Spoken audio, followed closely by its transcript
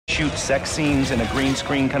shoot sex scenes in a green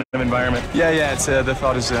screen kind of environment? Yeah, it's, the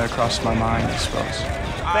thought has crossed my mind, I suppose.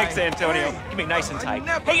 Thanks, Antonio. Keep me nice and tight.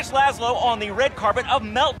 Hey, it's Laszlo on the red carpet of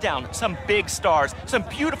Meltdown. Some big stars, some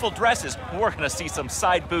beautiful dresses. We're gonna see some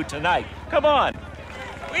side boob tonight. Come on.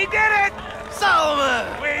 We did it!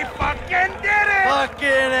 Solomon! We fucking did it! Fucking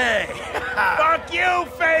A! Fuck you,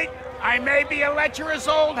 fate! I may be a lecherous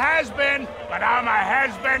old has-been, but I'm a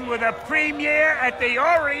has-been with a premiere at the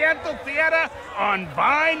Oriental Theater on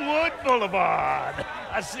Vinewood Boulevard.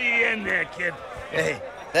 I'll see you in there, kid. Hey,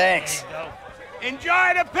 thanks. There you go.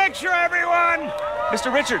 Enjoy the picture, everyone!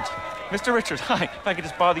 Mr. Richards. Mr. Richards, hi. If I could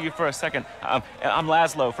just bother you for a second. I'm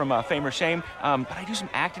Laszlo from Fame or Shame, but I do some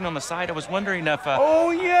acting on the side. I was wondering if...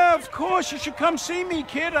 Oh, yeah, of course. You should come see me,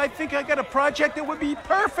 kid. I think I got a project that would be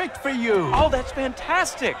perfect for you. Oh, that's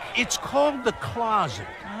fantastic. It's called The Closet.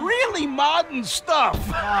 Really modern stuff.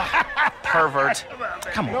 Pervert.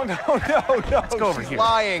 Come on. No. Let's go over She's here.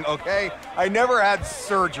 lying, okay? I never had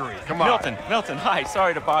surgery. Come on. Milton, hi.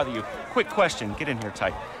 Sorry to bother you. Quick question. Get in here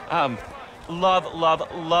tight.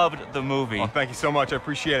 Loved the movie. Oh, thank you so much. I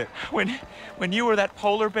appreciate it. When you were that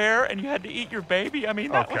polar bear and you had to eat your baby, I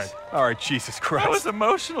mean, that was... All right, Jesus Christ. That was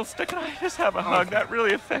emotional. Can I just have a hug? That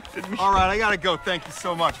really affected me. All right, I gotta go. Thank you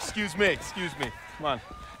so much. Excuse me. Come on.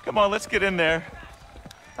 Come on, let's get in there.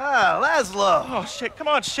 Ah, Laszlo! Oh, shit. Come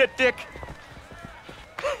on, shit dick.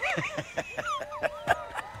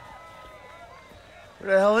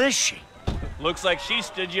 Where the hell is she? Looks like she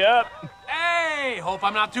stood you up. Hey, hope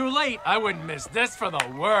I'm not too late. I wouldn't miss this for the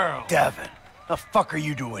world. Devin, the fuck are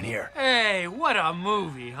you doing here? Hey, what a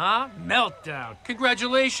movie, huh? Meltdown.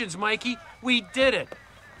 Congratulations, Mikey. We did it.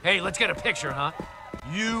 Hey, let's get a picture, huh?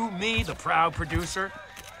 You, me, the proud producer.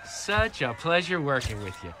 Such a pleasure working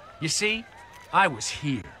with you. You see, I was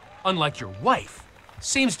here, unlike your wife.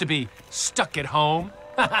 Seems to be stuck at home.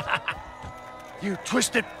 You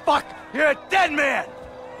twisted fuck! You're a dead man!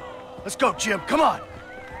 Let's go, Jim, come on!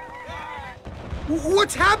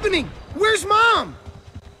 What's happening? Where's Mom?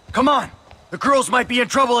 Come on! The girls might be in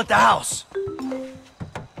trouble at the house.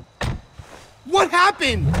 What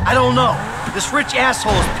happened? I don't know. This rich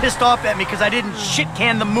asshole is pissed off at me because I didn't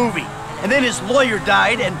shit-can the movie. And then his lawyer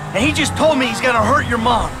died, and he just told me he's gonna hurt your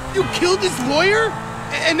mom. You killed his lawyer?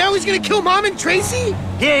 And now he's gonna kill Mom and Tracy?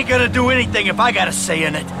 He ain't gonna do anything if I got a say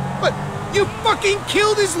in it. But you fucking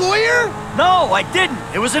killed his lawyer? No, I didn't.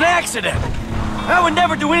 It was an accident. I would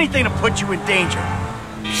never do anything to put you in danger.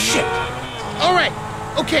 Shit. All right,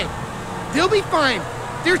 okay. They'll be fine.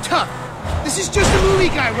 They're tough. This is just a movie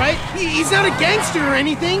guy, right? He's not a gangster or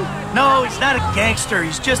anything. No, he's not a gangster.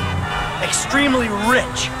 He's just extremely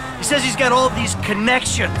rich. He says he's got all these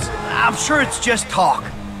connections. I'm sure it's just talk.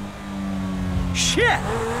 Shit!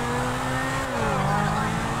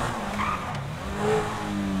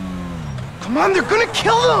 Come on, they're gonna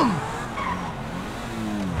kill him!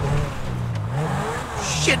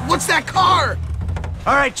 Shit, what's that car?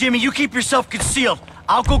 All right, Jimmy, you keep yourself concealed.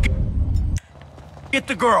 I'll go get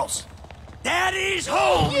the girls. Daddy's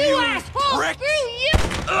home, You asshole! prick! You!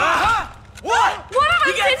 What? What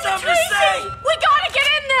You got happened to something to Tracy? say? We gotta get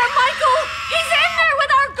in there, Michael! He's in there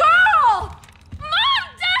with our girl! Mom,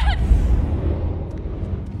 Dad!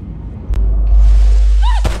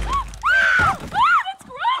 That's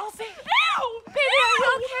gross! Ew! Baby, are you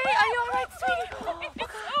okay? Are you alright, sweetie?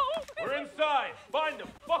 We're inside. Find them.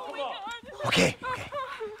 Fuck them up. Okay.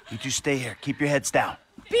 You two stay here. Keep your heads down.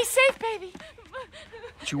 Be safe, baby.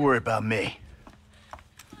 Don't you worry about me.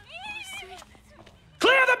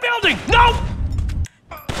 Clear the building! No!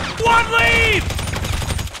 One lead!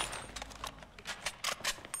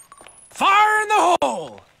 Fire in the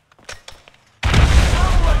hole!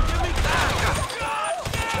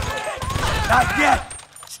 Not yet.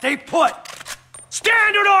 Stay put.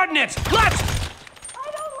 Standard ordnance! Let's... I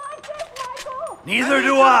don't like this, Michael! Neither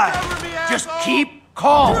do I. Just keep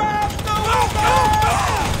calm.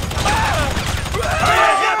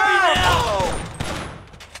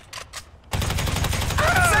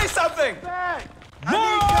 Say something! I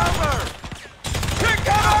need cover! Take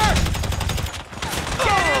cover!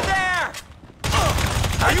 Get in there!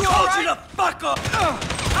 I told you to fuck up.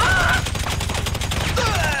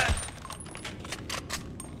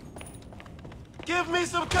 Give me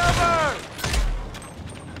some cover!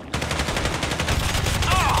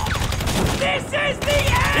 This is the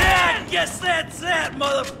end! Yeah, I guess that's that,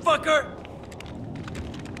 motherfucker.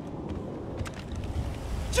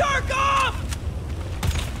 Jerk off!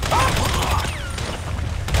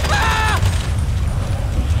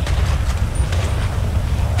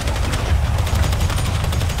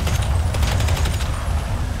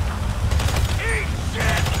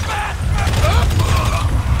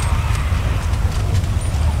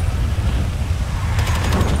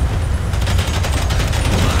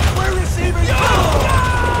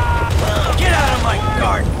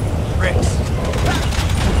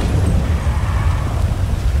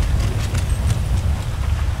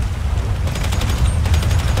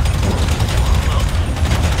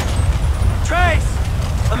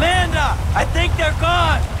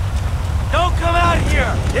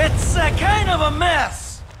 there! It's kind of a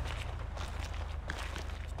mess!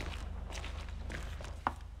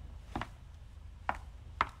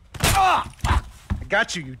 I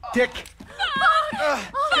got you, you dick!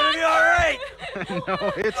 It's gonna be alright!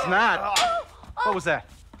 No, it's not. What was that?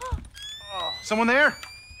 Someone there?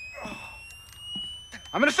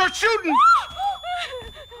 I'm gonna start shooting!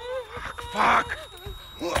 Fuck!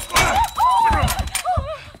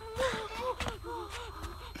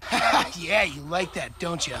 Yeah, you like that,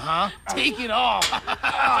 don't you, huh? Take it all.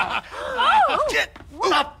 Get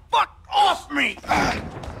the fuck off me!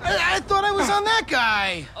 I thought I was on that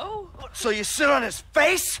guy. Oh. So you sit on his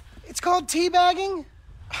face? It's called teabagging.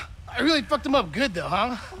 I really fucked him up good, though,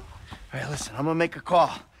 huh? All right, listen, I'm gonna make a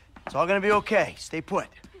call. It's all gonna be okay. Stay put.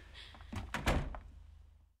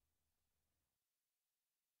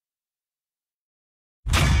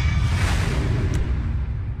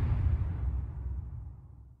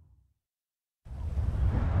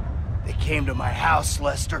 They came to my house,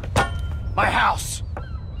 Lester. My house!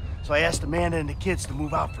 So I asked Amanda and the kids to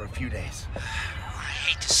move out for a few days. I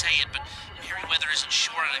hate to say it, but Merriweather isn't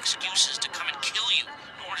short on excuses to come and kill you,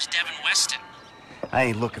 nor is Devin Weston. I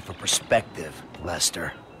ain't looking for perspective,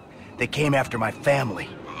 Lester. They came after my family.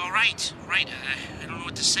 All right. I don't know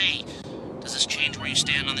what to say. Does this change where you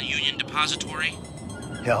stand on the Union Depository?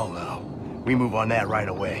 Hell no. We move on that right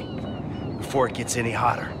away. Before it gets any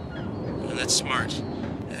hotter. That's smart.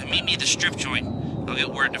 Meet me at the strip joint. I'll get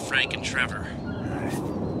word to Frank and Trevor.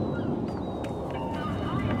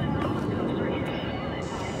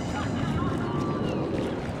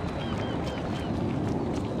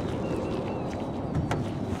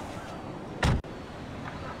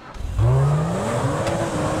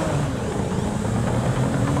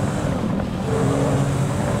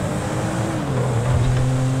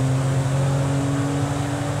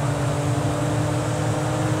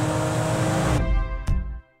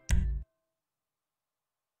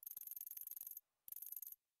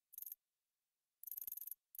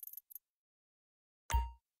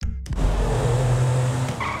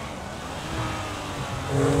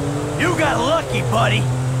 You got lucky, buddy.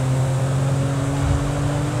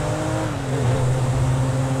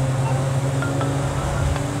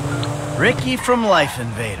 Ricky from Life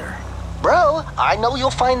Invader. Bro, I know you'll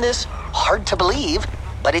find this hard to believe,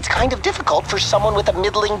 but it's kind of difficult for someone with a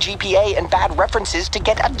middling GPA and bad references to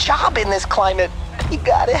get a job in this climate. You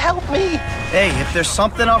gotta help me. Hey, if there's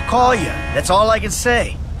something, I'll call you. That's all I can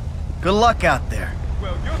say. Good luck out there.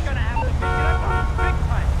 Well, you're gonna have to pick it up on big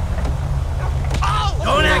time.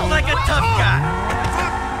 Don't act like a tough guy.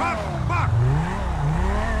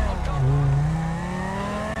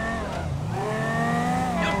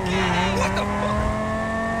 What the fuck?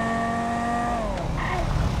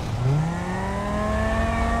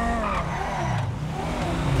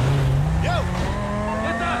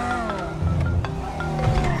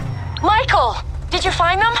 Michael, did you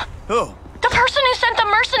find them? Who? The person who sent the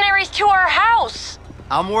mercenaries to our house.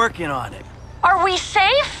 I'm working on it. Are we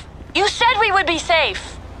safe? You said we would be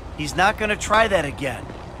safe. He's not gonna try that again.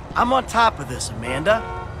 I'm on top of this, Amanda.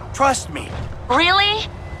 Trust me. Really?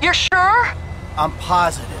 You're sure? I'm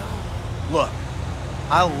positive. Look,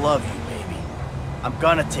 I love you, baby. I'm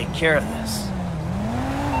gonna take care of this.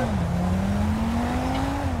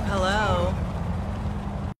 Hello.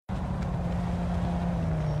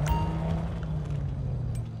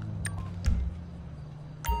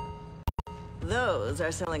 Those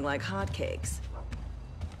are selling like hotcakes.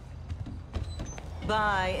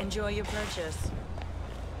 Bye. Enjoy your purchase.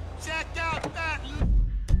 Check out that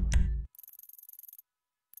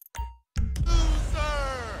loser!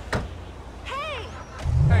 Hey!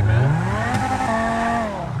 Hey, man.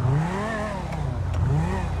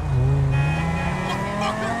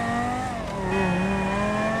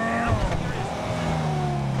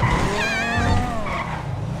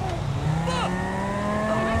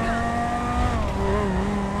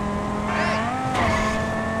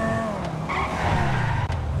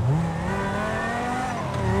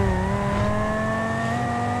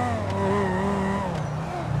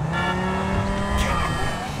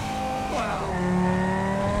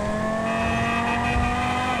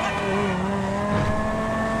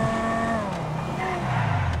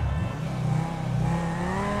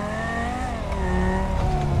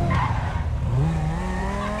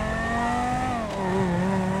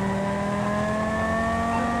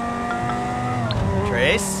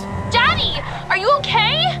 Trace? Daddy, are you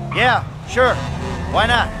okay? Yeah, sure. Why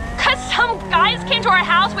not? 'Cause some guys came to our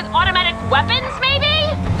house with automatic weapons, maybe?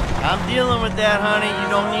 I'm dealing with that, honey. You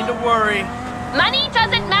don't need to worry. Money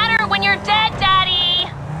doesn't matter when you're dead, Daddy.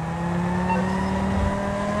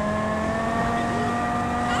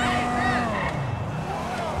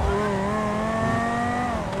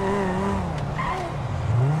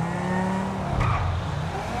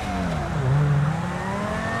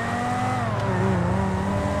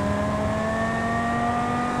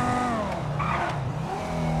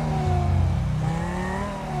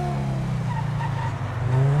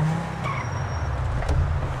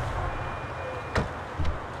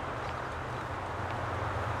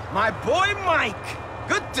 My boy Mike.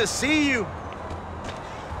 Good to see you.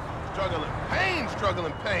 Struggling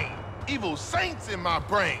pain. Evil saints in my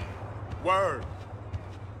brain. Word.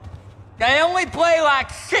 They only play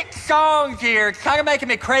like 6 songs here. It's kind of making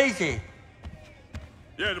me crazy.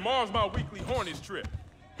 Yeah, tomorrow's my weekly Hornets trip.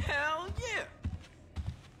 Hell yeah.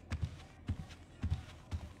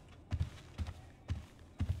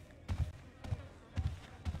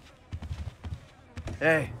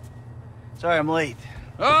 Hey, sorry I'm late.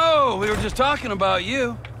 Oh, we were just talking about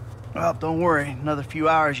you. Well, don't worry. Another few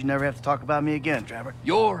hours, you never have to talk about me again, Trevor.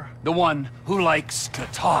 You're the one who likes to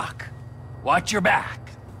talk. Watch your back,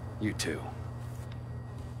 you two.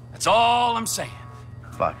 That's all I'm saying.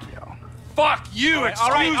 Fuck you. Fuck you, all excuse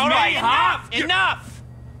right, me, huh? Enough!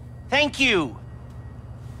 Thank you.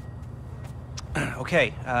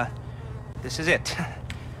 Okay, this is it.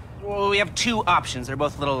 Well, we have 2 options. They're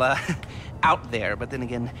both a little, out there, but then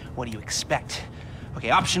again, what do you expect? Okay,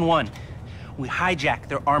 option 1. We hijack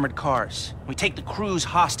their armored cars. We take the crews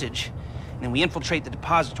hostage, and then we infiltrate the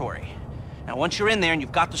depository. Now, once you're in there and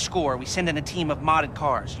you've got the score, we send in a team of modded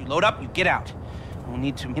cars. You load up, you get out. We'll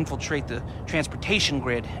need to infiltrate the transportation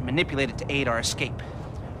grid and manipulate it to aid our escape.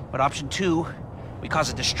 But option 2, we cause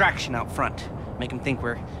a distraction out front. Make them think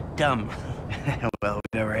we're dumb. Well,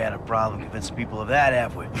 we've never had a problem convincing people of that,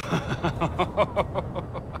 have we?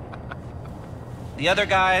 The other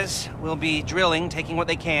guys will be drilling, taking what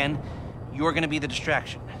they can. You're gonna be the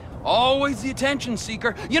distraction. Always the attention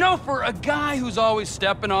seeker. You know, for a guy who's always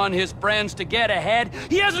stepping on his friends to get ahead,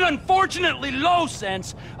 he has an unfortunately low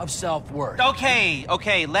sense of self-worth.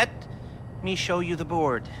 Okay, let me show you the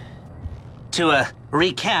board. To,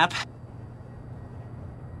 recap.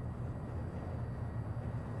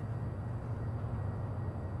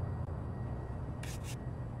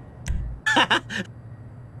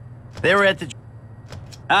 They were at the...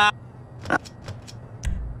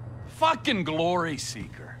 Fucking glory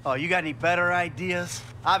seeker. Oh, you got any better ideas?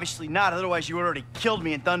 Obviously not, otherwise you would already killed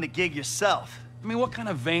me and done the gig yourself. I mean, what kind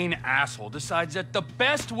of vain asshole decides that the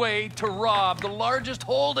best way to rob the largest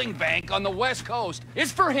holding bank on the West Coast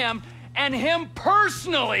is for him, and him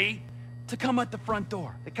personally, to come at the front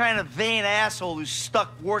door? The kind of vain asshole who's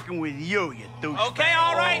stuck working with you douchebag. Okay,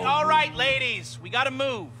 all right, ladies. We gotta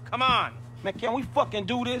move. Come on. Man, can we fucking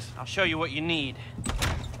do this? I'll show you what you need.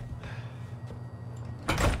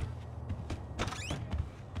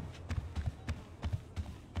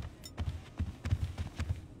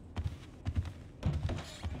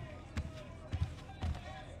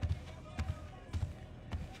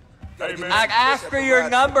 I asked for your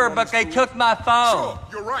number, but they took my phone.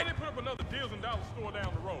 Sure, you're right. They put up another Deals and Dollar store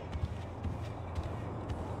down the road.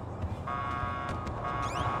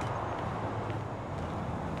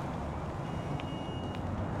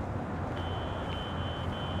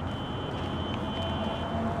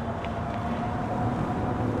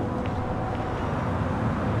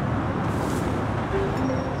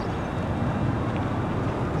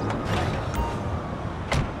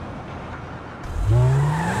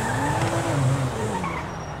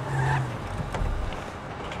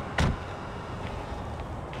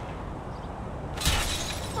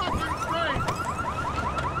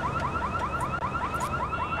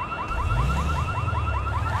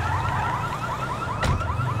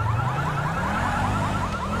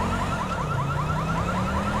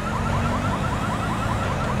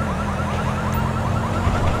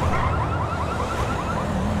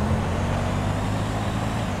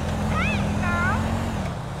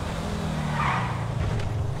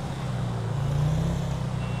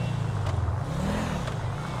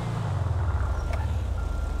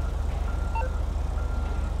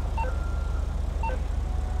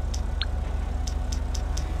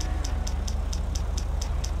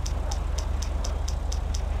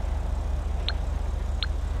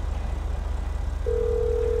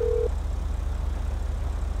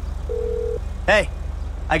 Hey,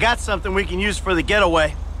 I got something we can use for the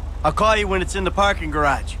getaway. I'll call you when it's in the parking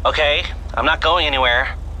garage. Okay, I'm not going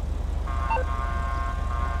anywhere.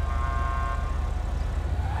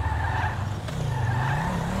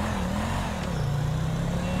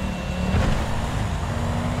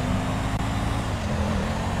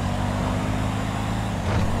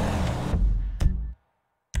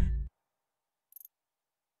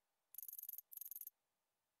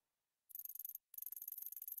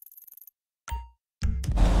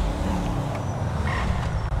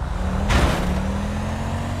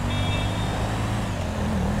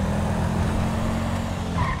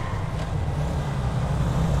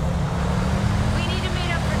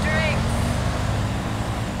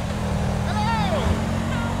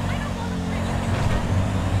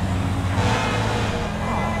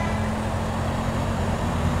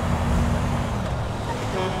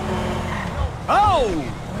 Whoa!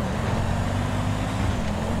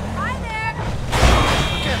 Hi there.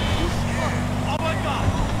 Oh my God!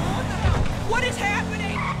 What is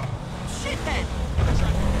happening? Shithead.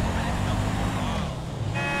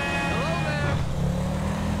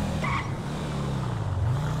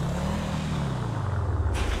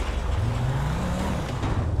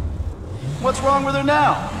 What's wrong with her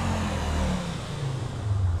now?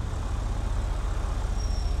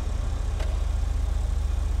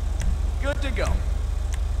 Good to go.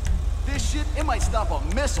 This shit, it might stop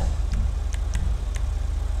a missile.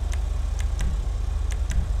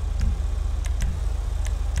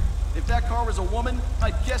 If that car was a woman,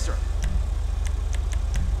 I'd guess her.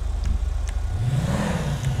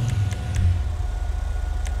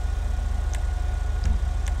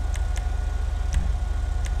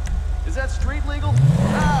 Is that street legal?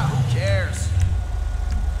 Ah, who cares?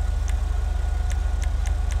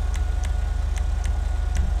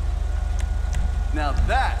 Now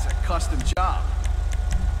that's a custom job.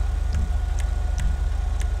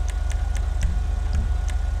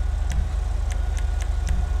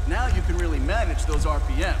 Now you can really manage those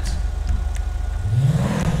RPMs.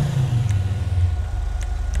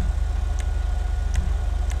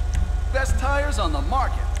 Best tires on the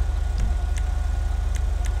market.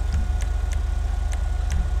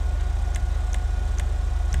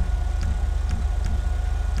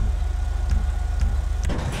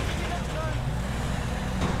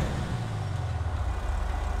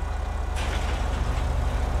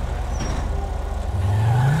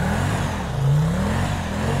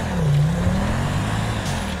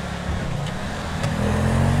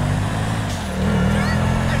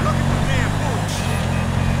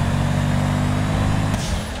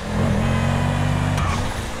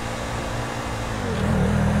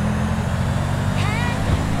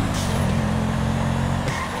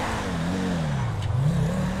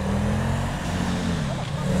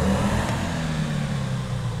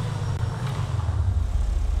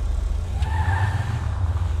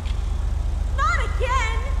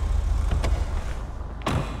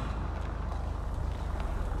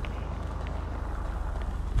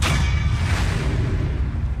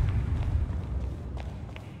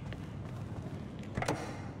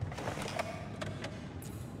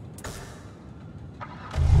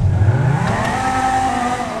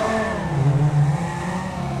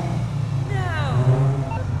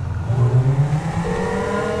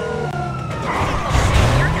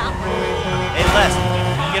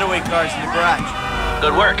 Cars in the garage.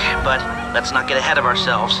 Good work, but let's not get ahead of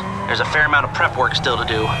ourselves. There's a fair amount of prep work still to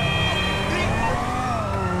do.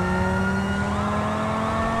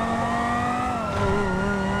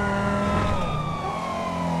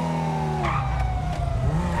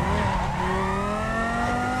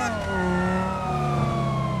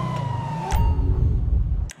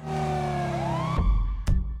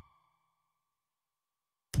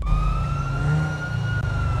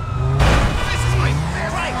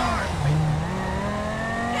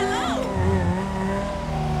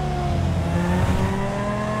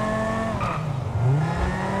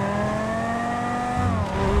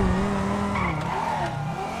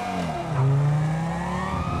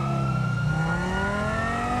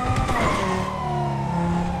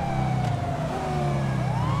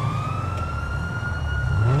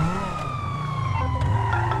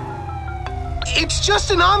 It's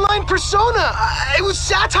just an online persona. It was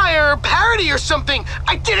satire or parody or something.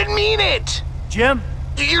 I didn't mean it. Jim?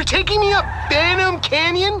 You're taking me up Banham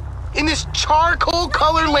Canyon in this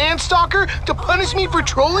charcoal-colored Landstalker to punish me for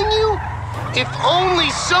trolling you? If only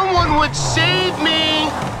someone would save me.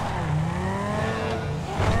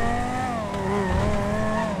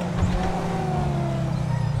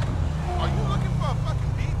 Are you looking for a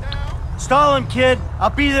fucking beatdown? Stall him, kid. I'll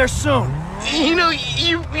be there soon. You know,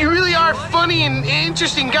 you really are funny and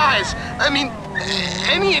interesting guys. I mean,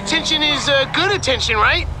 any attention is good attention,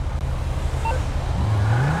 right?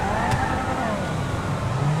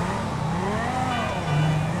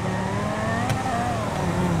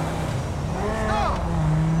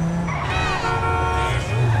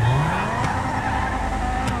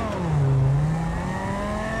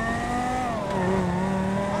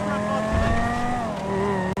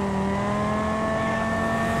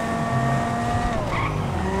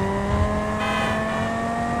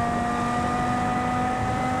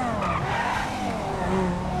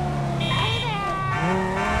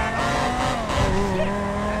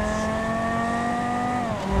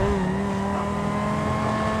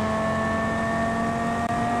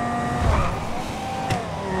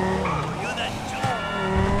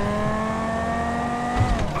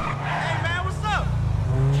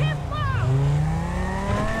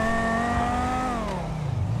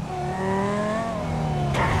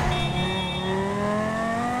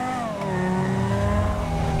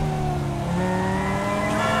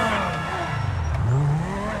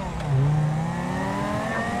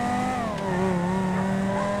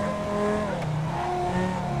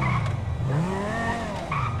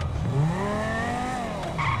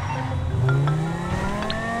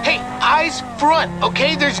 guy's front,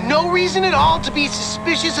 okay? There's no reason at all to be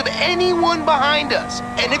suspicious of anyone behind us.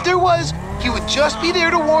 And if there was, he would just be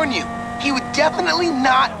there to warn you. He would definitely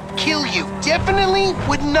not kill you. Definitely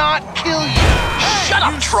would not kill you. Shut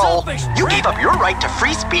up, troll! You gave up your right to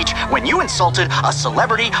free speech when you insulted a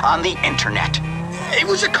celebrity on the internet. It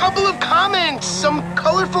was a couple of comments, some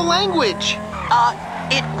colorful language.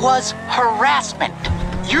 It was harassment.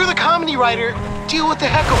 You're the comedy writer. Deal with the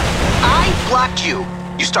heckle. I blocked you.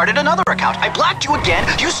 You started another account. I blocked you again.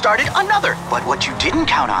 You started another. But what you didn't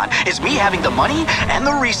count on is me having the money and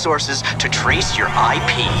the resources to trace your IP.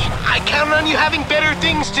 I count on you having better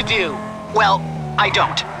things to do. Well, I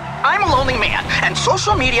don't. I'm a lonely man, and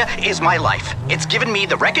social media is my life. It's given me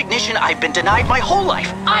the recognition I've been denied my whole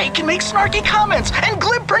life. I can make snarky comments and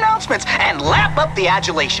glib pronouncements and lap up the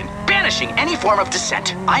adulation, banishing any form of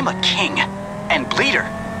dissent. I'm a king, and Bleeder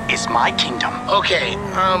is my kingdom. Okay,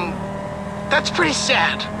 that's pretty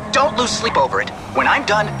sad. Don't lose sleep over it. When I'm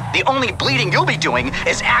done, the only bleeding you'll be doing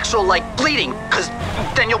is actual, bleeding, because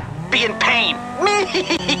then you'll be in pain.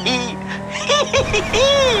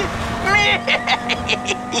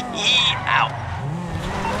 Ow.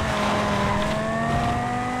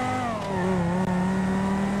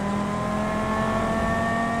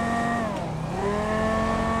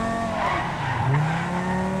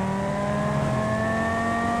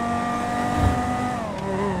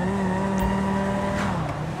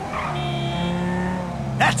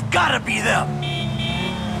 That's gotta be them!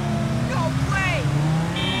 No way!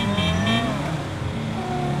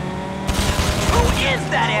 Who is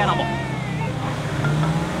that animal?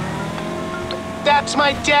 That's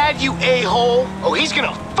my dad, you a-hole. Oh, he's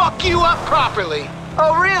gonna fuck you up properly.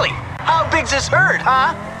 Oh, really? How big's this herd,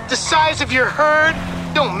 huh? The size of your herd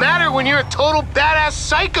don't matter when you're a total badass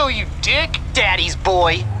psycho, you dick. Daddy's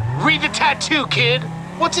boy. Read the tattoo, kid.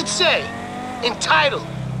 What's it say? Entitled,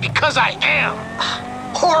 Because I Am.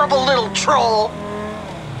 Horrible little troll.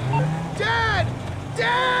 Dad!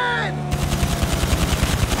 Dad!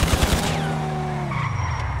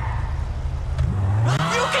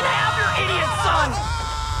 You can have your idiot son!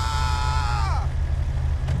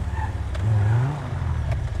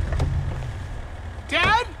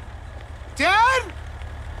 Dad? Dad?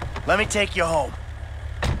 Let me take you home.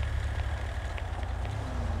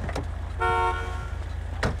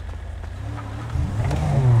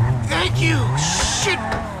 Thank you. Shit.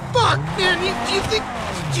 Fuck, man.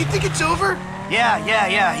 Do you think it's over?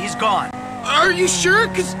 Yeah, he's gone. Are you sure?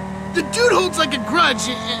 'Cause the dude holds like a grudge,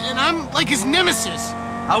 and I'm like his nemesis.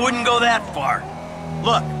 I wouldn't go that far.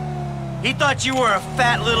 Look, he thought you were a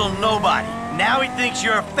fat little nobody. Now he thinks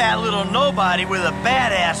you're a fat little nobody with a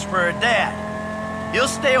badass for a dad. He'll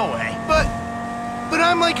stay away. But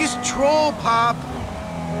I'm like his troll, Pop.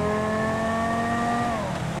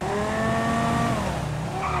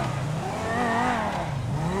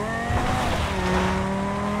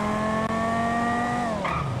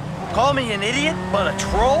 Call me an idiot, but a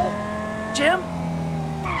troll? Jim?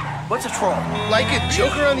 What's a troll? Like a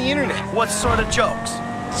joker on the internet. What sort of jokes?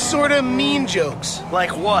 Sorta mean jokes.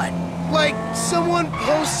 Like what? Like someone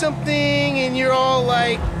posts something and you're all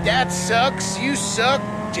like, that sucks, you suck,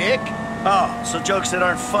 dick. Oh, so jokes that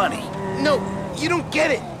aren't funny. No, you don't get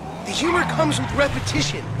it. The humor comes with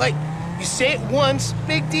repetition. Like, you say it once,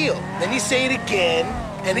 big deal. Then you say it again,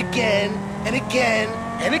 and again, and again,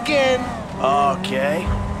 and again. Okay.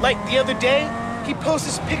 Like the other day, he posts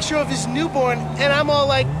this picture of his newborn, and I'm all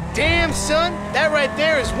like, damn, son, that right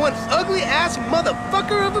there is one ugly-ass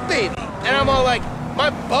motherfucker of a baby. And I'm all like, my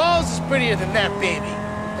balls is prettier than that baby.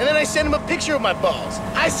 And then I send him a picture of my balls.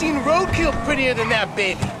 I seen roadkill prettier than that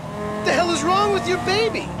baby. What the hell is wrong with your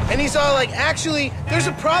baby? And he's all like, actually, there's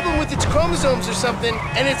a problem with its chromosomes or something,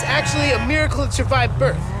 and it's actually a miracle it survived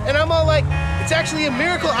birth. And I'm all like, it's actually a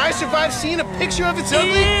miracle I survived seeing a picture of its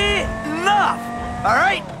ugly... Enough! All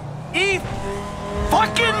right?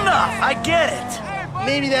 Fucking enough! I get it.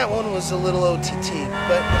 Maybe that one was a little OTT,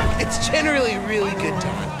 but it's generally really good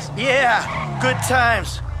times. Yeah, good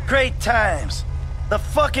times. Great times. The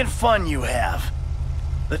fucking fun you have.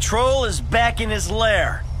 The troll is back in his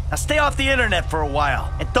lair. Now stay off the internet for a while,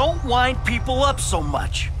 and don't wind people up so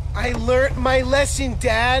much. I learned my lesson,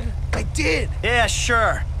 Dad. I did. Yeah,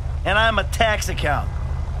 sure. And I'm a tax account.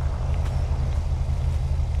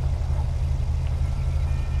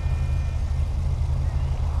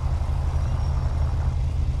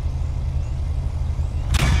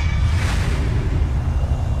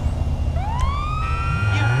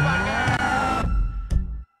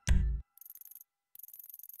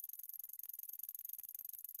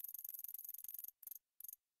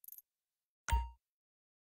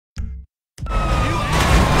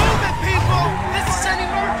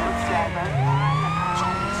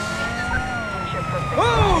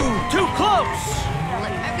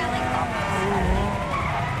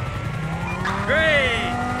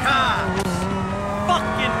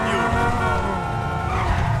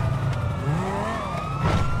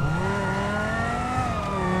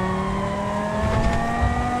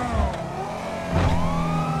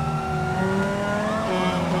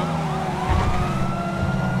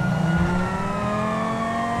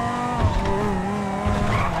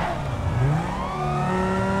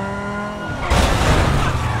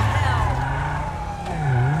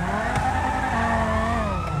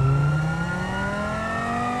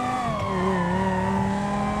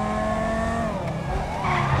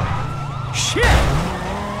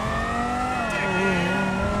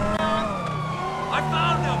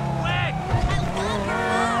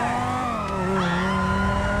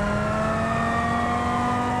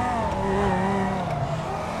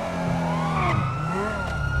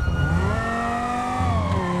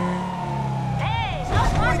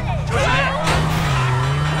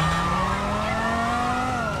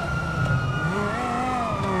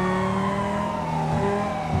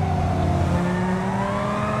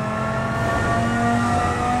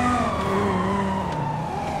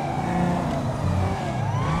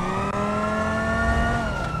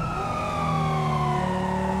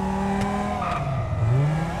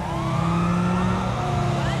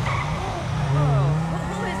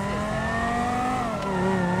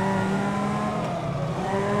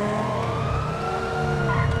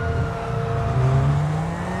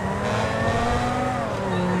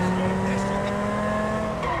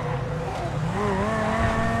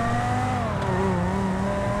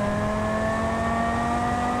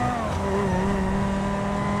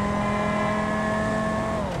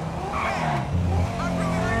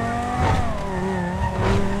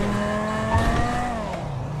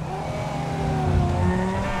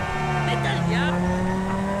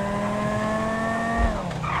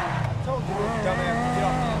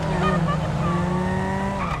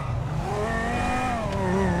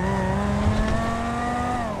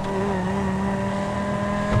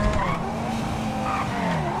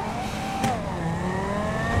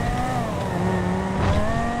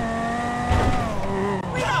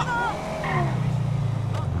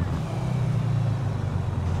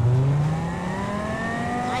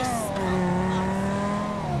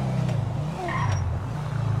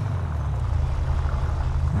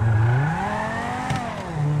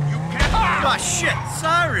 Oh, shit,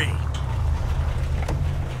 sorry.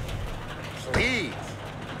 Please.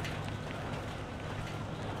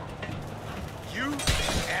 You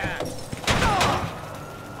can.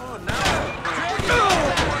 Oh, no.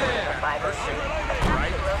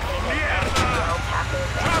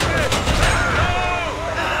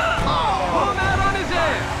 Pull him out on his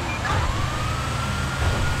ass!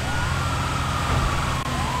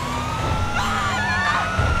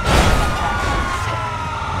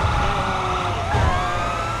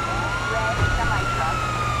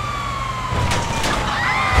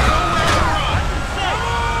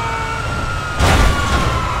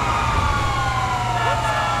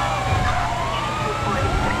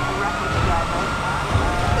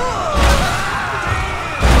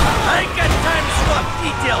 I ain't got time to swap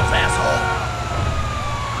details, asshole.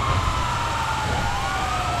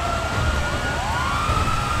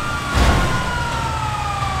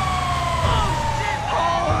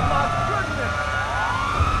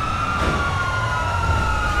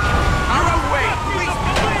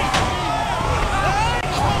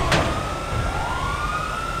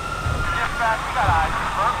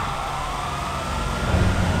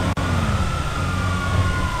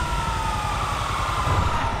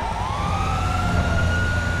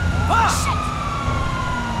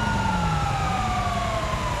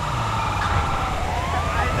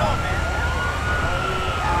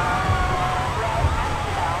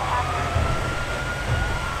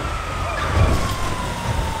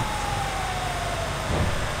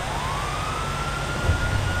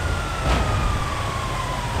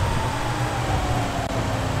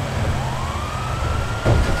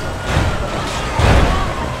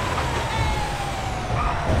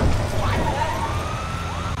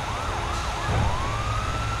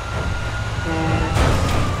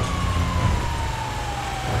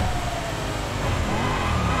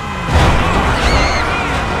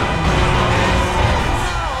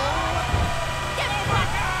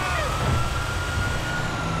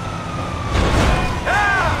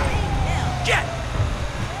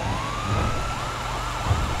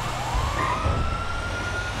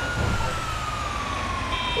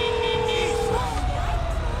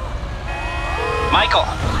 Michael,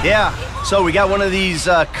 Yeah, so we got one of these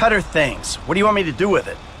cutter things. What do you want me to do with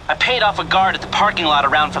it? I paid off a guard at the parking lot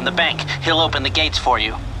around from the bank. He'll open the gates for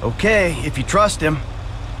you. Okay, if you trust him.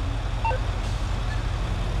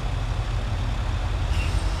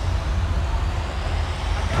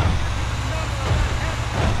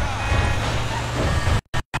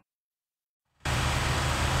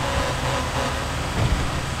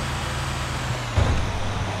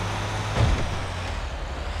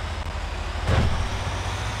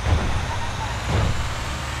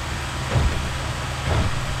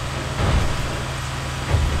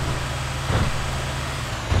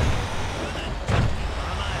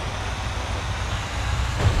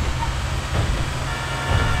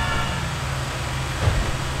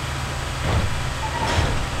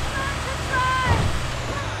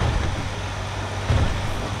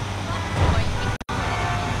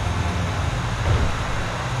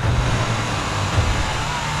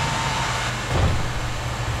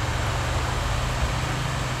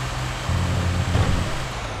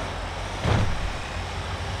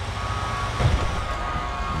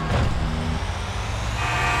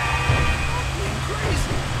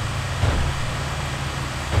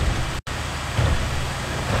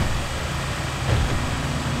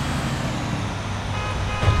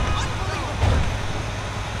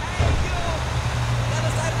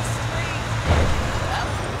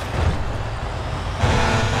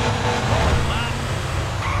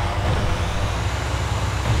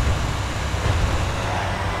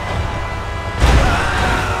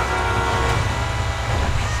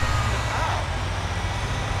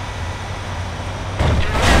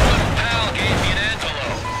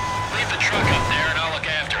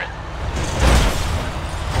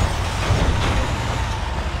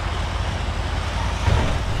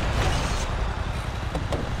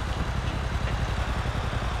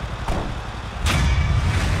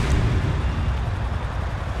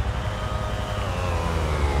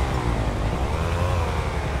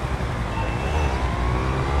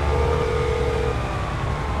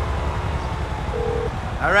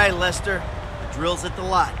 All right, Lester. The drill's at the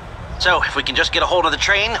lot. So, if we can just get a hold of the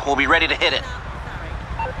train, we'll be ready to hit it.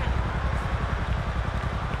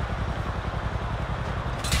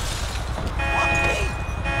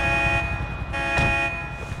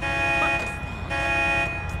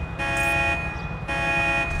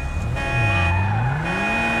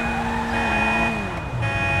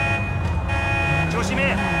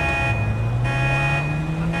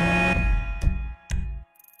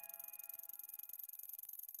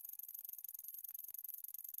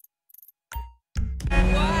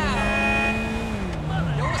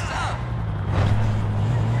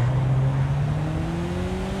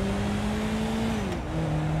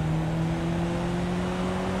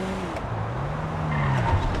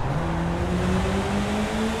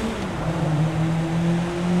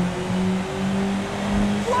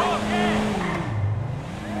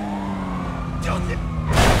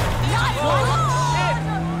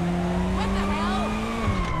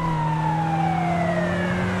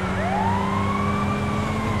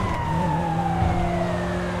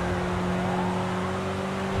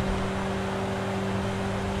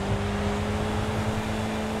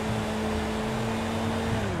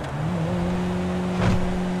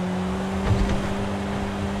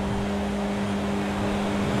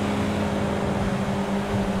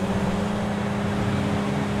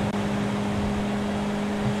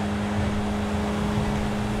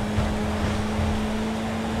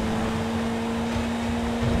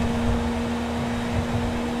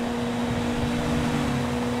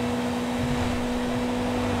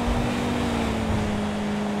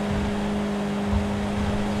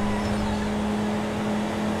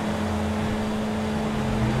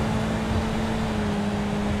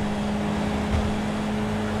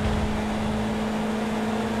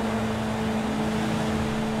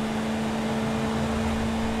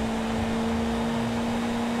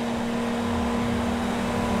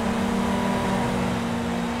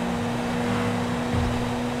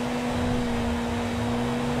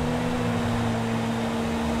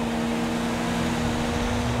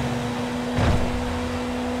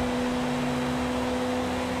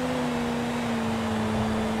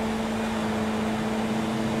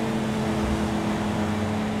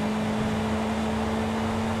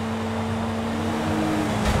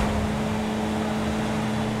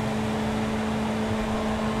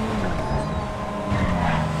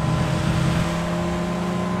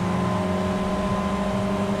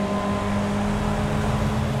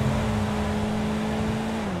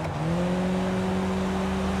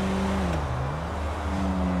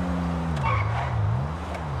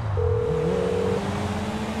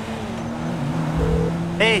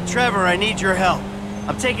 Hey, Trevor, I need your help.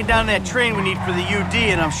 I'm taking down that train we need for the UD,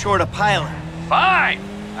 and I'm short a pilot. Fine!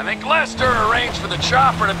 I think Lester arranged for the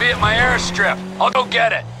chopper to be at my airstrip. I'll go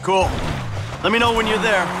get it. Cool. Let me know when you're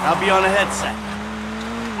there. I'll be on a headset.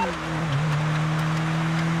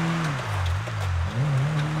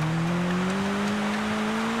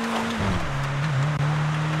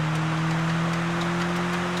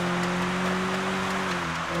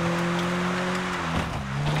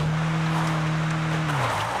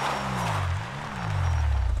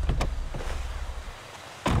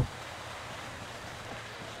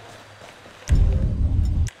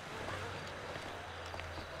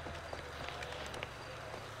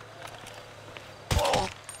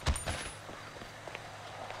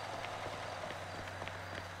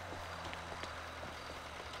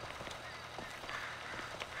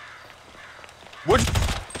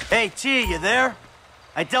 Hey, T, you there?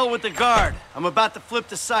 I dealt with the guard. I'm about to flip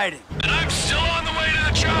the siding. And I'm still on the way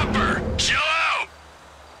to the chopper. Chill out.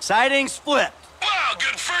 Siding's flipped. Wow,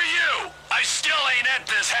 good for you. I still ain't at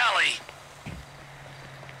this heli.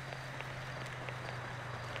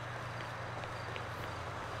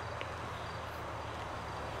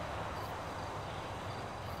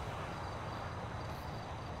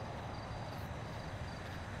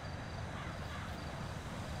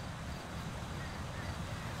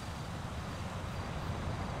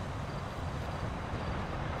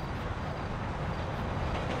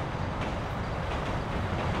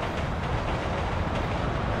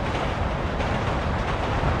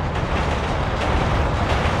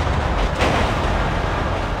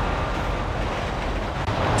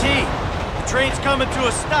 Train's coming to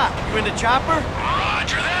a stop. You in the chopper?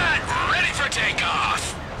 Roger that. Ready for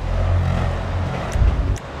takeoff.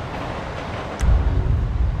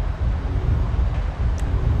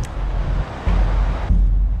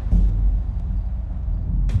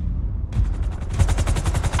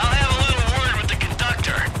 I'll have a little word with the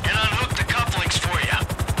conductor and unhook the couplings for you.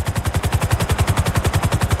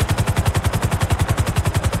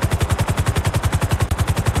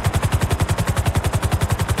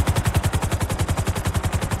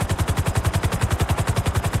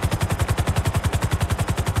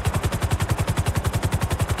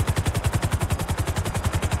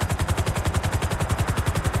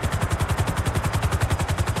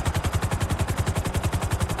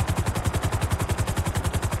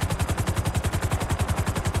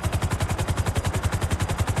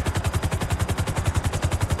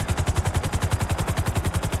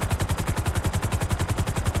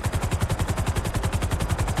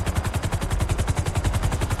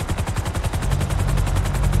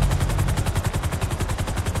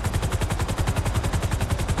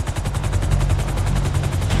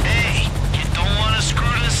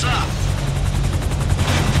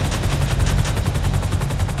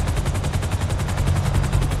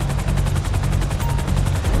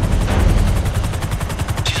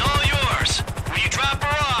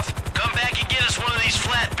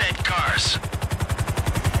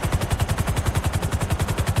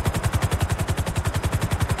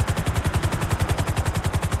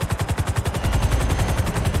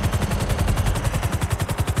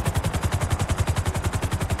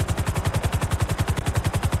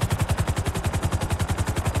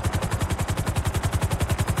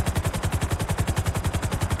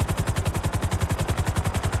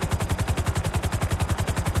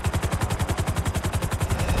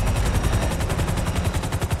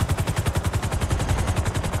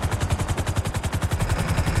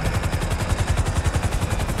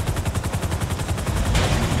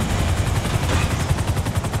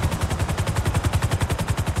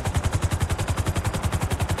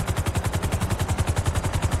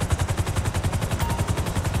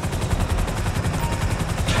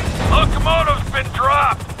 Locomotive's been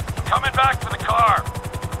dropped. Coming back for the car.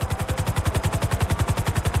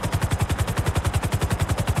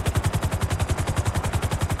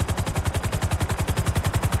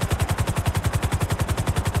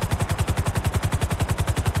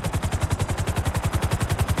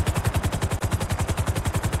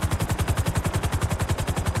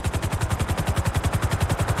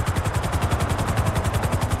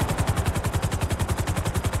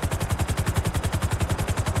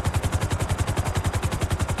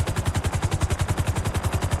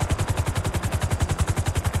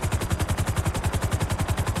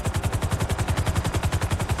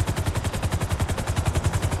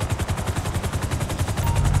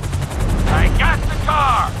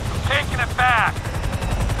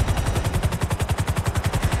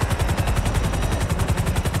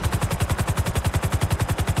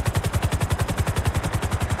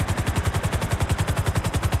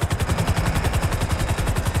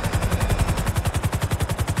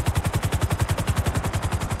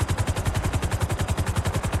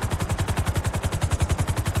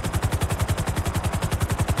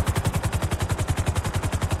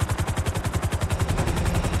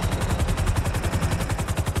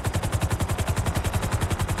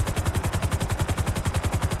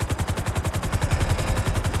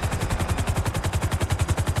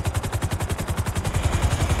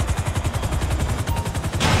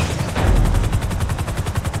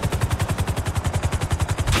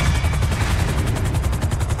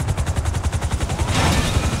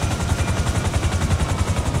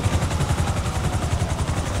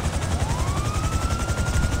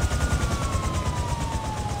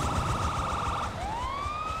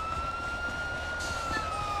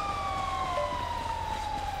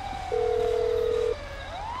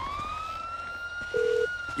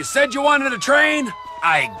 You said you wanted a train?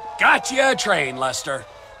 I got you a train, Lester.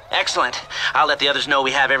 Excellent. I'll let the others know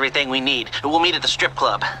we have everything we need. We'll meet at the strip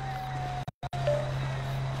club.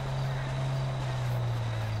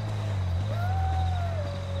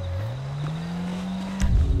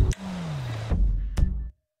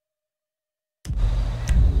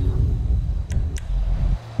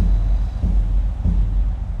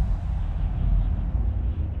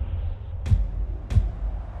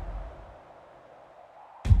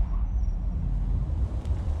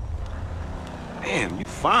 Damn, you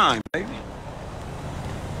fine, baby.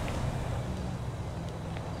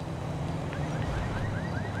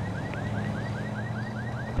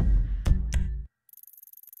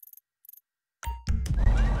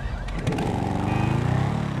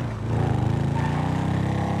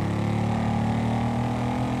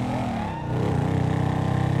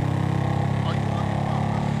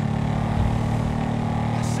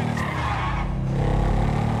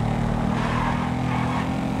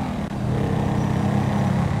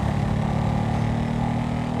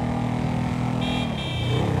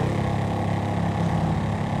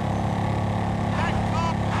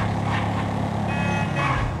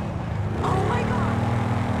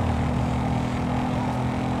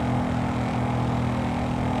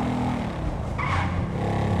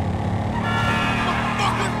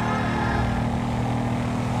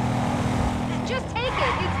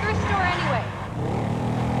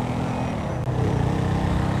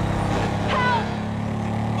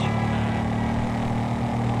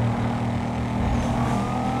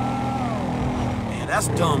 That's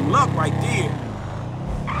dumb luck right there.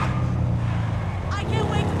 I can't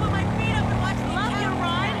wait to put my feet up and watch the Love your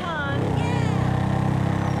ride, hon.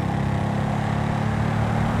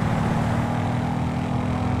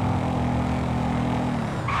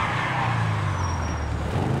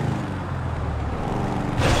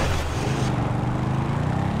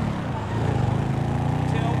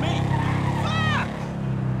 Tell me. Fuck!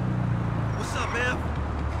 What's up, man?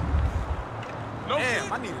 No Damn,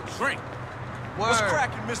 shit. I need a drink. Word. What's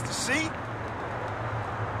cracking, Mr. C?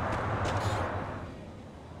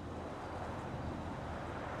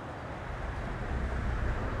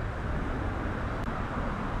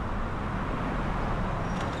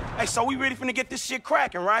 Hey, so we ready finna get this shit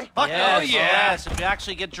cracking, right? Yes, if you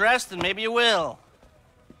actually get dressed, then maybe you will.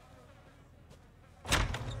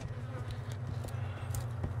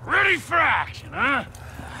 Ready for action, huh?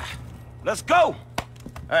 Let's go! All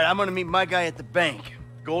right, I'm gonna meet my guy at the bank.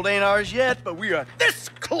 Gold ain't ours yet, but we are this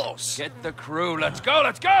close. Get the crew. Let's go,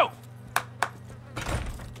 let's go!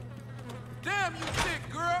 Damn, you thick,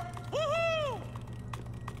 girl! Woohoo!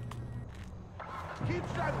 Keep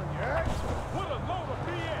settling, you heard? What a load of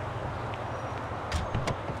BS!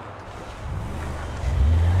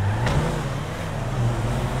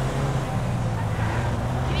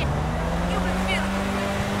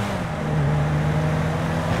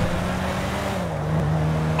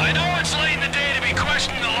 I know it's late in the day to be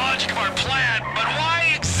questioning the logic of our plan, but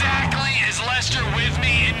why exactly is Lester with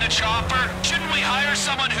me in the chopper? Shouldn't we hire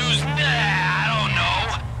someone who's, I don't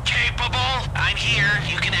know, capable? I'm here,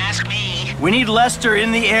 you can ask me. We need Lester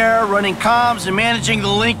in the air, running comms and managing the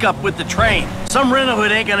link up with the train. Some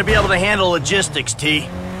rent-a-hood ain't gonna be able to handle logistics, T.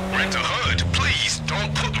 Rent-a-hood, please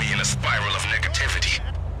don't put me in a spiral of negativity.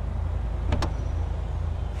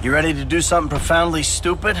 You ready to do something profoundly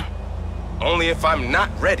stupid? Only if I'm not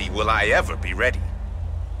ready will I ever be ready.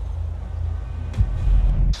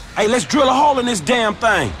 Hey, let's drill a hole in this damn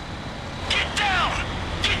thing. Get down!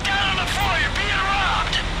 Get down on the floor, you're being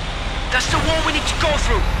robbed! That's the wall we need to go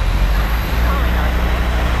through.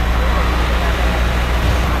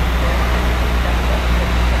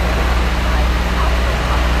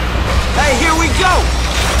 Hey, here we go!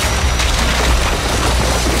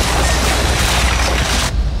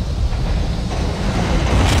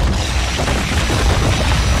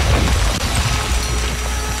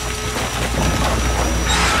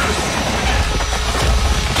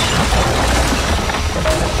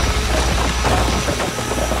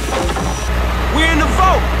 We're in the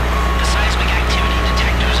vault! The seismic activity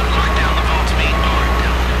detectors have locked down the vault's main door.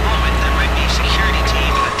 Down in the moment, there might be a security team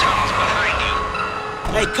in the tunnels behind you.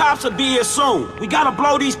 Hey, cops will be here soon. We gotta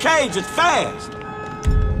blow these cages fast.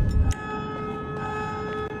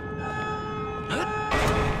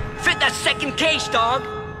 Fit that second cage, dog.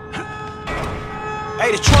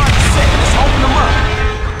 Hey, the charge is set. Let's open them up.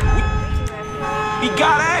 We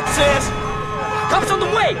got access. Cops on the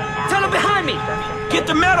way. Tell them behind me. Get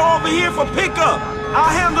the metal over here for pickup. I'll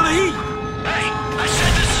handle the heat. Hey, I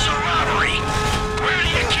said this is a robbery. Where do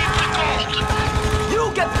you keep the gold? You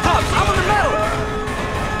get the cops. I'm on the metal.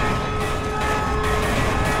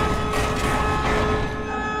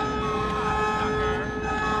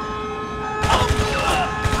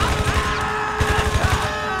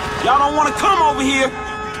 Y'all don't want to come over here.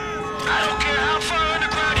 I don't care how far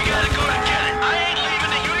underground you gotta go to get it. I ain't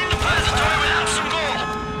leaving the Union Depository without some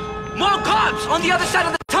gold. More cops on the other side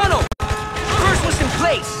of the tunnel. First was in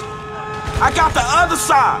place. I got the other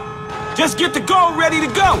side. Just get the gold ready to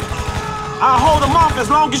go. I'll hold them off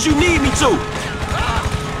as long as you need me to.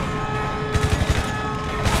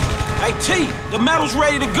 Hey, T, the metal's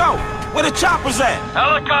ready to go. Where the choppers at?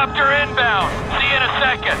 Helicopter inbound. See you in a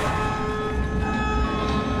second.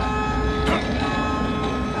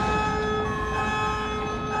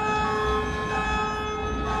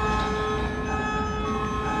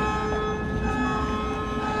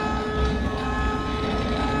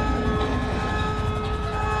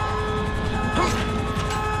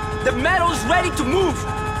 The metal's ready to move.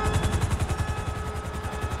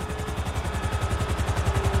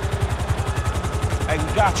 Hey,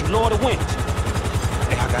 we got you. Lower the wings.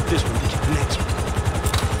 Hey, I got this one. Get the next one.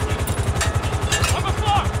 On the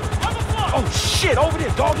floor! On the floor! Oh, shit. Over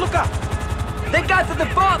there, dog. Look out. They got to the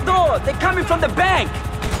vault door. They're coming from the bank.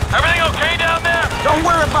 Everything okay down there? Don't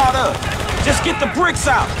worry about us. Just get the bricks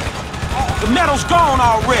out. The metal's gone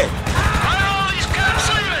already. Why are all these cops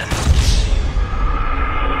leaving?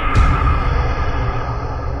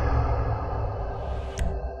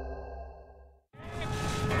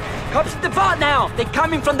 Cops at the vault now. They're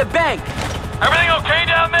coming from the bank. Everything okay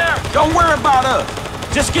down there? Don't worry about us.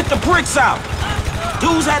 Just get the bricks out.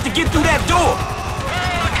 Dudes had to get through that door. Where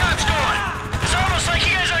are all the cops going? It's almost like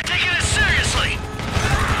you guys aren't taking it seriously.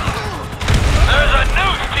 There's a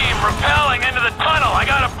news team rappelling into the tunnel. I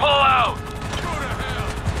gotta pull out.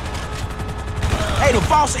 Hey, the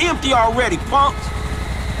vault's empty already, punks.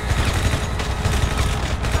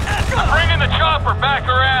 I'm bringing the chopper back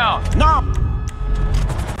around. Nah.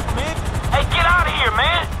 Hey, get out of here,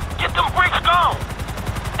 man. Get them bricks gone.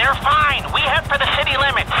 They're fine. We head for the city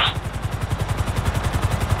limits.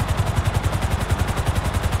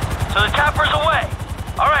 So the chopper's away.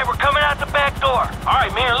 All right, we're coming out the back door. All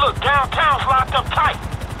right, man, look, downtown's locked up tight.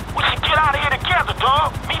 We should get out of here together,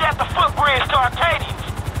 dog. Meet at the footbridge to Arcadians.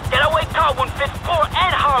 Get away car 154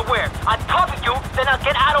 and hardware. I'll cover you, then I'll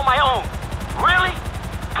get out on my own. Really?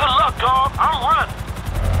 Good luck, dog. I'm running.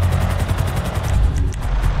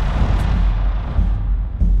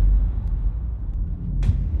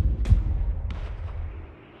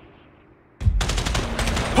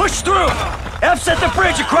 Push through! F's at the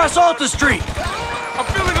bridge across Alta Street! I'm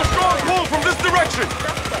feeling a strong pull from this direction!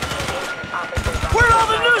 Where'd all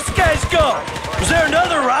the news guys go? Was there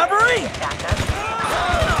another robbery?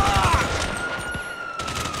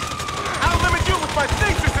 I'll limit you with my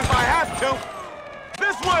thesis if I have to!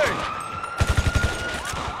 This way!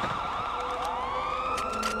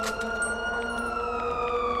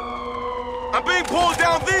 I'm being pulled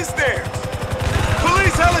down these stairs!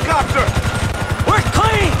 Police helicopter! We're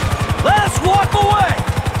clean! Let us walk away!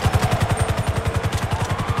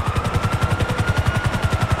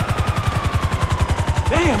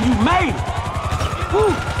 Damn, you made it. Whew.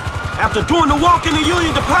 After doing the walk in the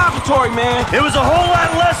Union Depository, man. It was a whole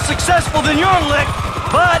lot less successful than your lick,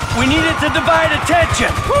 but we needed to divide attention.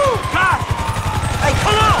 Woo! God! Hey,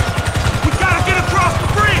 come on! We gotta get across the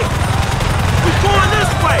bridge! We're going this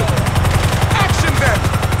way! Action then!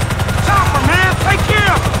 Chopper, man! Take care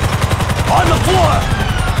of him! On the floor!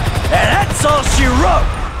 And that's all she wrote!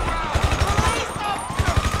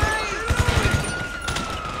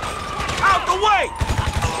 Out the way!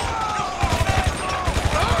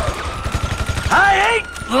 I ain't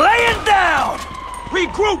laying down!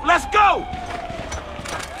 Regroup, let's go!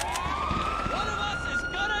 One of us is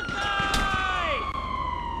gonna die!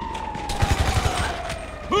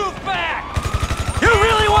 Move back! You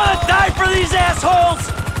really want to die for these assholes?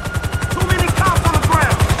 Too many cops on the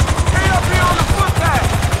ground! Stay up here on the footpath!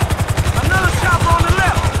 Another chopper on the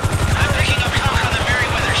left! I'm picking up talk on the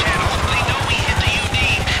Merryweather channel. They know we hit the UD,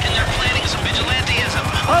 and they're planning some vigilantism.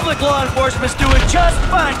 Public law enforcement's doing just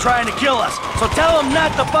fine trying to kill us, so tell them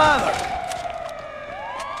not to bother.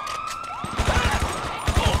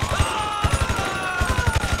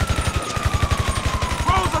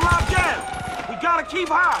 Roads are locked down! We gotta keep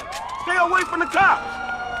high! Stay away from the cops!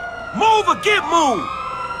 Move or get moved!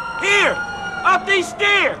 Here! Up these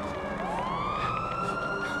stairs!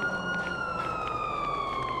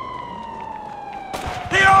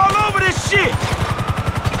 They're all over this shit!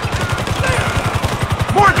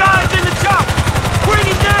 More guys in the chopper! Bring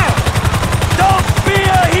it down! Don't be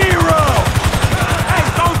a hero! Hey,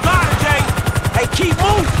 don't die, Jay! Hey, keep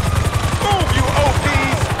moving! Move, you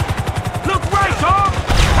OPs! Look right, dog!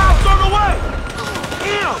 Cops on the way!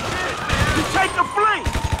 Him! You take the flank!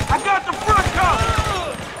 I got the front cover!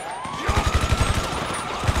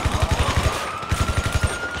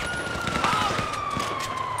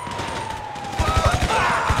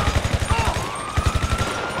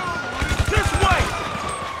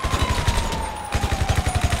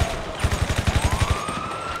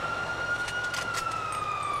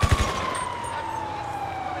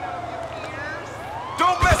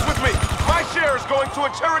 members going to a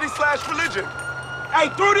charity/religion. Hey,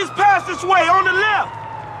 through this passageway on the left.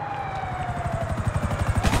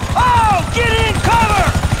 Oh, get in cover!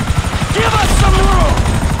 Give us some room!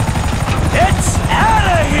 It's out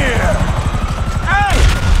of here! Hey,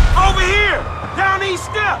 over here, down these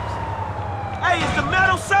steps. Hey, is the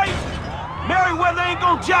metal safe? Merriweather ain't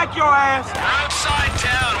gonna jack your ass. We're outside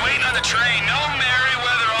town, waiting on the train. No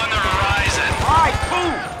Merriweather on the horizon. All right,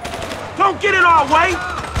 cool. Don't get in our way.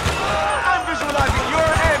 I'm visualizing your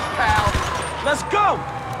end, pal. Let's go.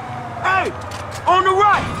 Hey, on the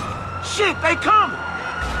right. Shit, they coming.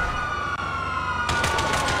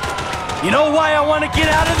 You know why I want to get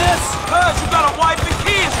out of this? Cause you got a wife and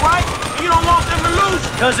kids, right? You don't want them to lose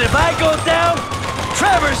you. Cause if I go down,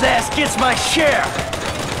 Trevor's ass gets my share.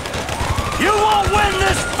 You won't win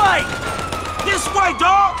this fight! This way,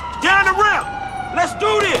 dog. Down the ramp. Let's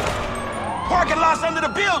do this. Parking lot's under the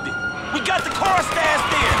building. We got the car stashed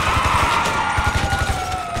there.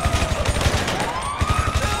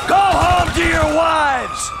 Go home to your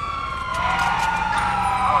wives!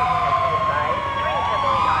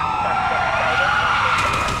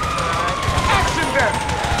 Action then!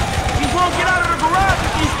 He won't get out of the garage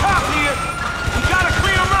with these cops here. We gotta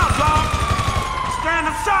clear him out, dog. Stand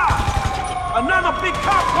aside. Another big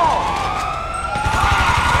cop call.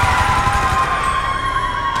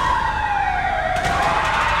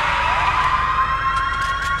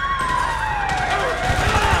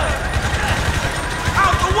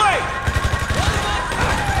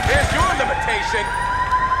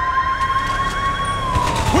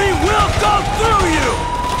 We will go through you!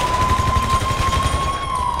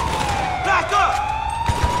 Back up!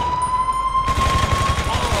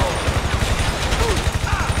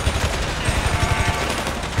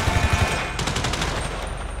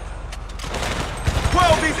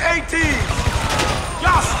 These 18s!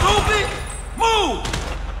 Y'all stupid? Move!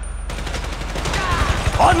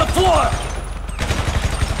 On the floor!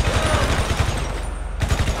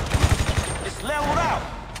 It's leveled out.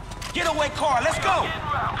 Getaway car, let's go!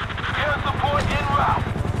 Air support en route.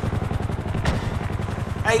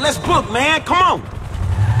 Hey, let's book, man. Come on.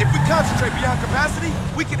 If we concentrate beyond capacity,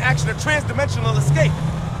 we can action a trans-dimensional escape.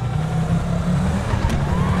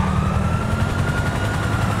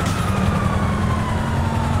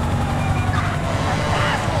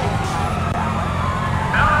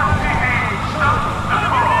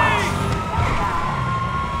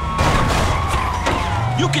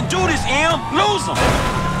 You can do this, Em. Lose them.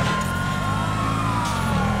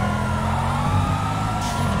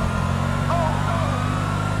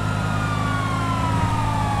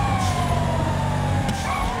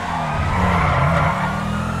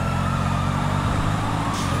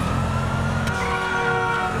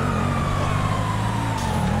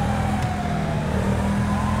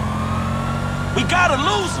 We gotta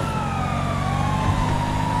lose them.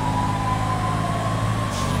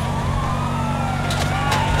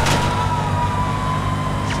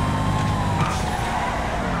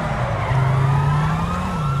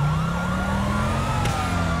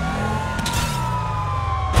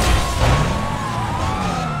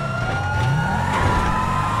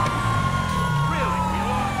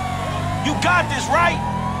 You got this, right?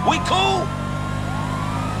 We cool?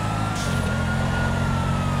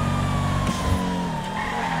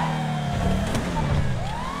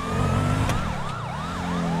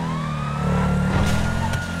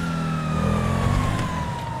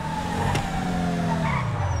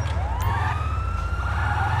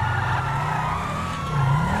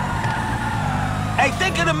 Hey,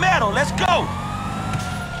 think of the metal. Let's go.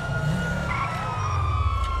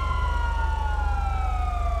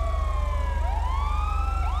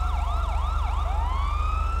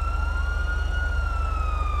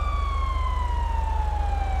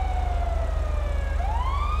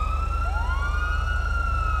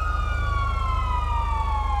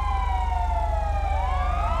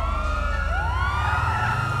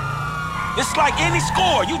 It's like any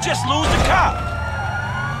score. You just lose the cop.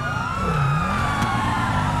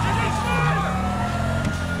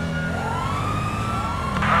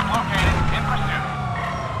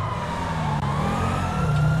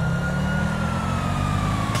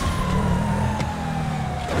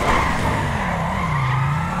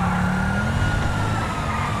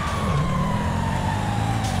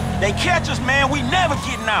 They catch us, man. We never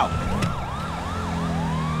getting out.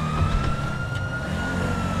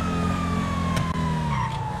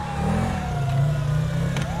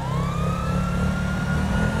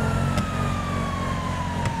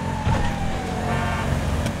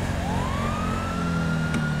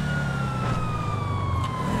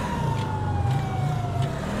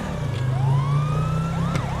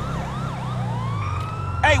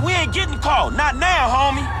 Hey, we ain't ain't getting caught. Not now,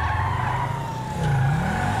 homie.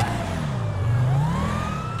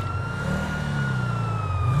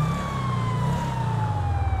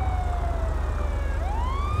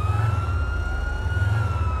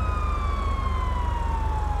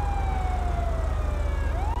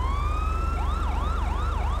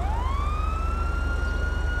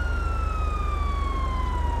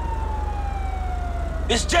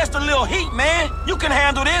 It's just a little heat, man. You can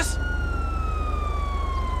handle this.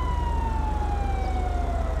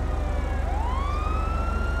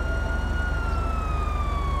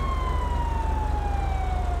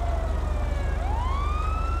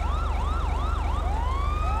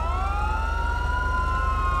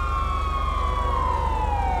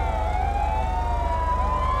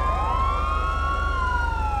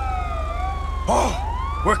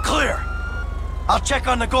 Oh, we're clear. I'll check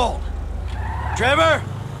on the gold. Trevor?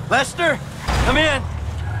 Lester? Come in.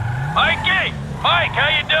 Mikey! Mike, how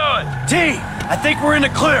you doing? T, I think we're in the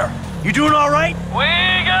clear. You doing all right? We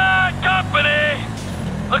got company!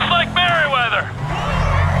 Looks like Merryweather.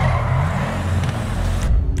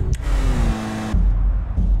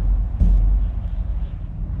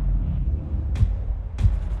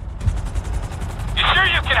 You sure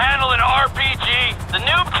you can handle an RPG? The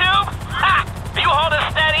noob tube? Ha! If you hold it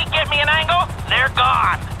steady, get me an angle, they're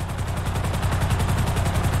gone.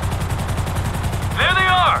 There they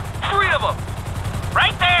are! 3 of them!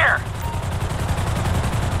 Right there!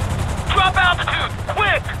 Drop altitude,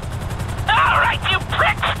 quick! Alright, you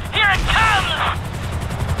pricks! Here it comes!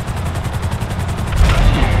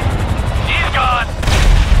 He's gone!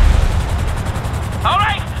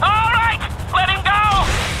 Alright! Alright! Let him go!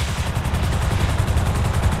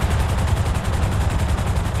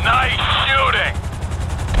 Nice shooting!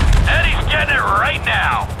 Eddie's getting it right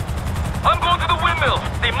now! I'm going to the windmills!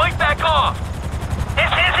 They might back off! This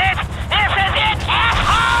is it! This is it,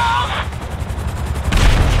 assholes!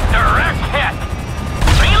 Direct hit!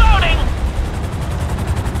 Reloading!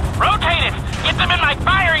 Rotate it! Get them in my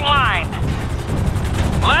firing line!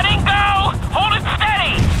 Letting go! Hold it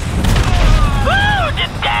steady! Woo!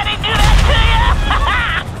 Did Daddy do that to you?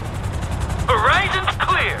 Horizon's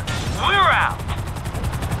clear. We're out.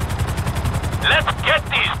 Let's get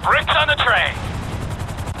these bricks on the train.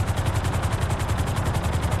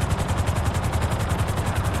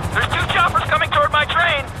 There's 2 choppers coming toward my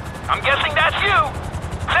train. I'm guessing that's you.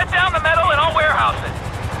 Set down the metal and I'll warehouse it.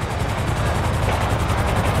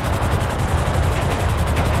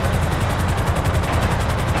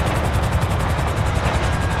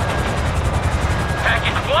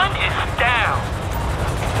 Package 1 is down.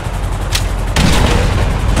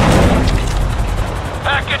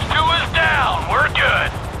 Package 2 is down. We're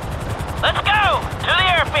good. Let's go to the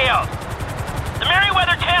airfield. The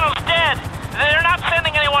Merryweather channel's dead. They're not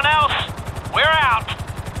sending anyone else. We're out.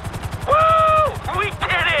 Woo! We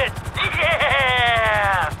did it!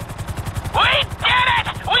 Yeah! We did it!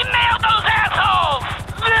 We nailed those assholes!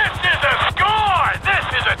 This is a score! This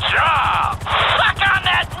is a job! Suck on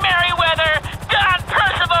that, Merryweather! Don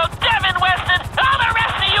Percival, Devin Weston, all the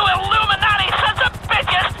rest of you Illuminati sons of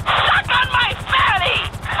bitches! Suck on my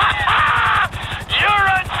fatty! You're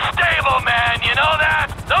unstable, man, you know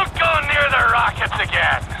that? Don't go near the rockets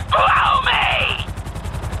again. Blow me!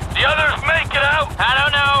 The others make it out? I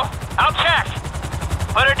don't know. I'll check.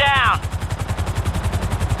 Put her down.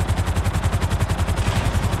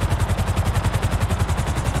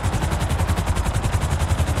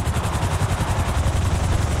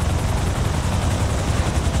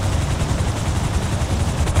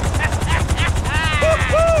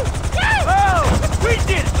 Oh, we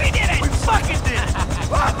did it! We did it! We fucking did it!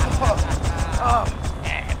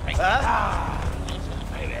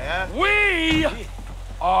 We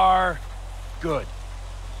are good.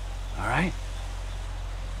 All right?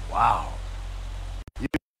 Wow. You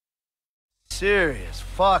serious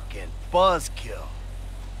fucking buzzkill.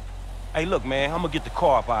 Hey, look, man, I'm gonna get the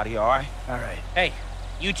car up out of here, all right? All right. Hey,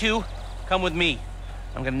 you 2, come with me.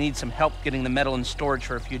 I'm gonna need some help getting the metal in storage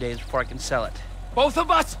for a few days before I can sell it. Both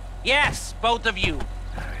of us? Yes, both of you. All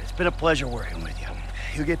right, it's been a pleasure working with you.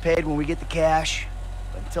 You'll get paid when we get the cash.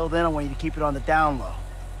 But until then, I want you to keep it on the down low.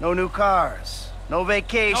 No new cars. No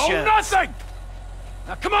vacations. No, nothing!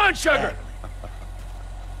 Now, come on, sugar!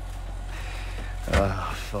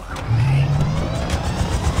 Oh, fuck me.